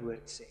wat die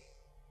woord sê.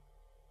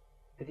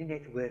 Dit nie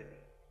net hoor nie.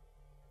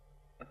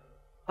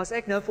 As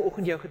ek nou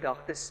vanoggend jou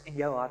gedagtes en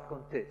jou hart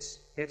kon toets,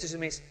 net soos 'n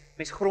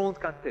mens grond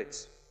kan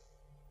toets,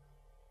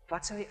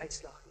 wat sou die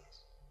uitslag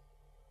wees?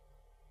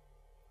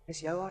 Is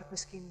jou hart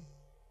miskien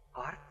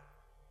hard,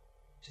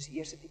 soos die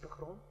eerste tipe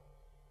grond?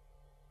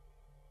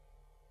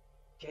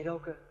 Het jy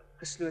dalk 'n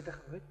geslote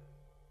gemoed?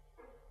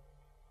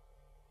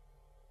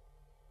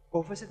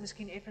 Of is dit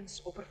miskien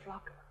effens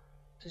oppervlakkig,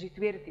 soos die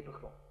tweede tipe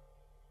grond?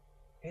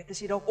 Is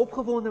jy dalk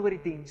opgewonde oor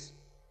die diens,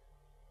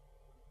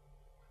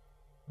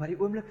 maar die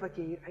oomblik wat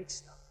jy hier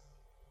uitstap,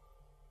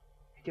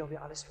 het jy alweer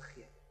alles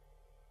vergeet?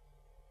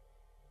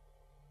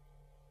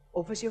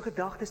 Of is jou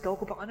gedagtes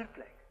dalk op 'n ander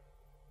plek?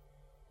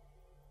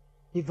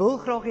 Jy wil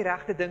graag die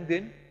regte ding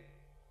doen,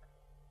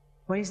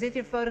 maar jy is net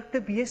eenvoudig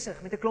te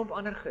besig met 'n klomp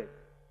ander goed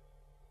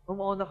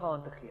om aandag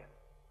aan te gee.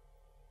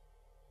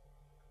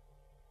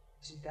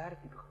 Dis die derde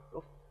tipe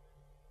grond.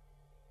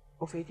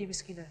 Of het jy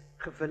miskien 'n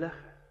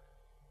gewillige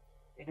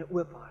en 'n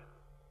oop hart,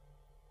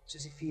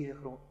 soos die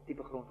vierde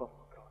tipe grond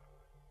waarvan ek praat.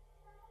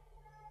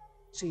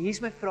 So hier is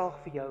my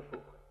vraag vir jou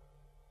vanoggend.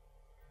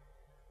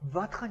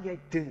 Wat gaan jy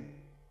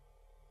doen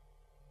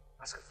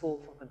as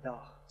gevolg van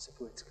vandag se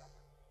boodskap?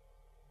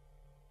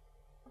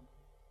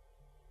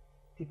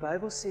 Die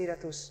Bybel sê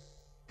dat ons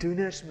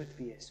doeners moet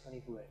wees van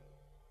die woord,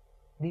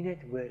 nie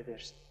net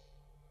hoorders nie.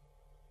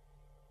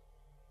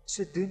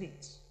 So doen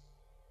iets.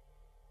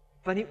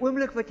 Van die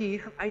oomblik wat jy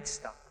hier gaan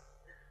uitstap,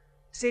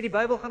 sê die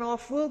Bybel gaan na 'n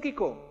voeltjie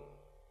kom,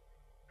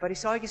 wat die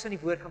saadjies van die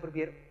woord gaan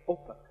probeer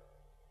oppik,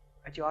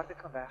 uit jou hart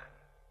gaan weg.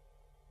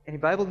 En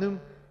die Bybel noem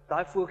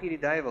daai voeltjie die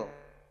duiwel.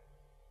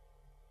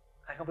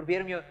 Hy gaan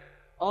probeer om jou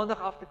aandag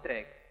af te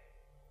trek,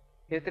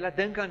 jy te laat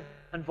dink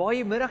aan waar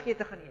jy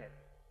middagete gaan eet,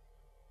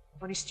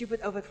 of aan die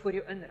stupid ou wat voor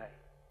jou inry,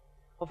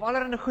 of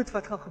allerlei goed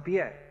wat gaan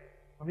gebeur,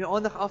 om jou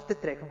aandag af te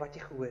trek van wat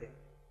jy gehoor het.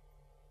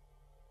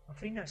 Maar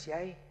vriende, as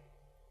jy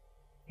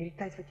hierdie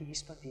tyd wat jy hier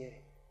spandeer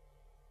het,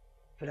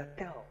 wil dat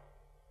tel,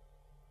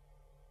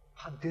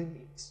 gaan doen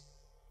iets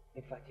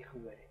met wat jy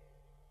gehoor het.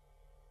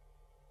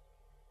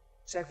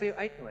 So ek wil jou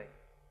uitnooi,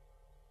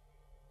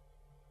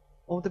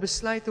 om te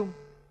besluit om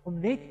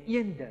net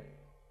een ding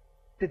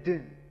te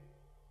doen,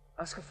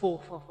 as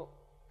gevolg van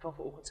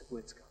vanoggend se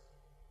boodskap.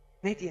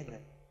 Net een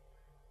ding.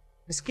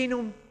 Miskien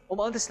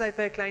om aan te sluit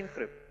by 'n klein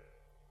groep.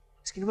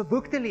 Miskien om 'n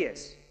boek te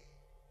lees.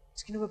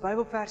 Miskien om 'n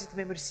Bybelversie te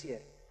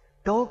memoriseer.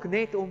 Dalk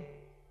net om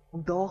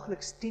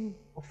daagliks 10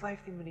 of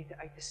 15 minute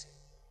uit te sit,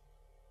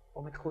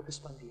 om met God te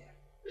spandeer.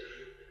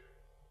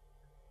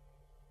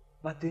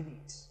 Maar doen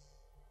iets,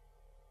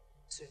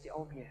 sodat jy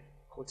al meer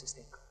God se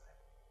stem kan hoor.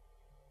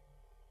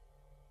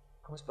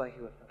 Kom ons buig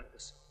hoof en bid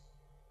ons.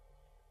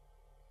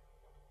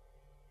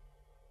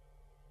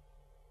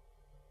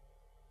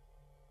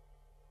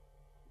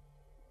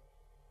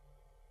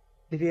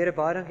 Liewe Here,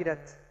 baie dankie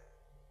dat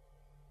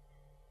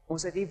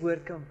ons uit die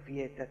woord kan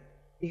weet dat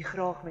U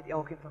graag met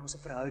elkeen van ons 'n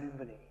verhouding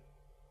wil hê.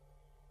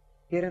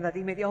 Here, dat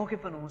U met elkeen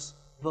van ons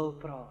wil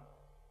praat.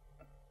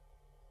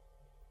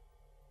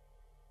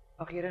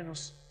 Ag Here, en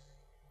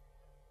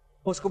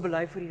ons kom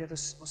bely vir U dat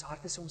ons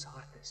harte soms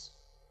hard is.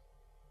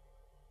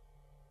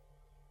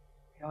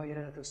 Ja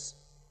Here, dat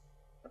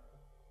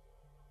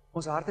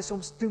ons harte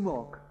soms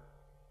toemaak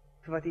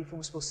vir wat U vir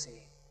ons wil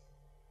sê.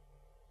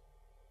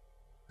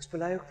 Ons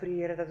bely ook vir U,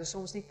 Here, dat ons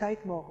soms nie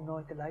tyd maak om na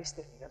U te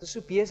luister nie, dat ons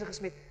so besig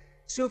is met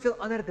soveel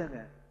ander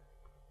dinge,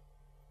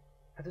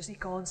 dat ons nie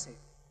kans het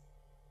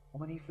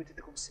om aan U voete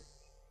te kom sit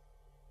nie.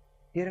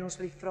 Here, en ons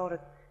wil U vra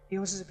dat U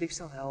ons asseblief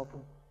sal help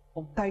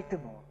om tyd te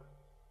maak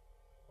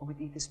om met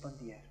U te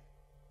spandeer.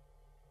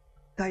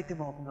 Tyd te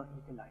maak om na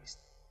U te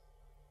luister.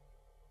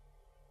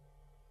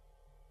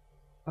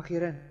 Ag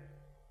Here,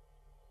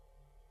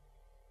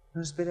 en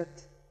ons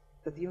bid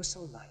dat U ons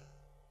sal lei.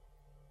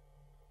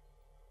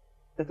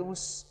 Dat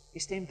ons U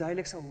stem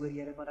duidelik sal hoor,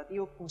 Here, maar dat U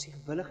ook ons die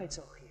gewilligheid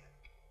sal gee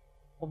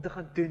om te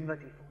gaan doen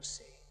wat U vir ons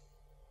sê.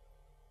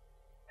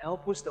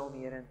 Help ons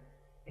daarmee, Here,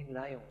 en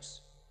lei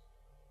ons.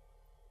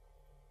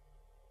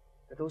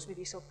 Dat ons met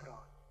U sal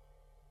praat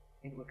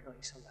en ook na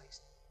U sal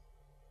luister.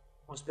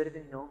 Ons bid dit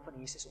in die naam van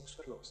Jesus, ons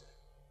Verlosser.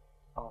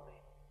 Amen.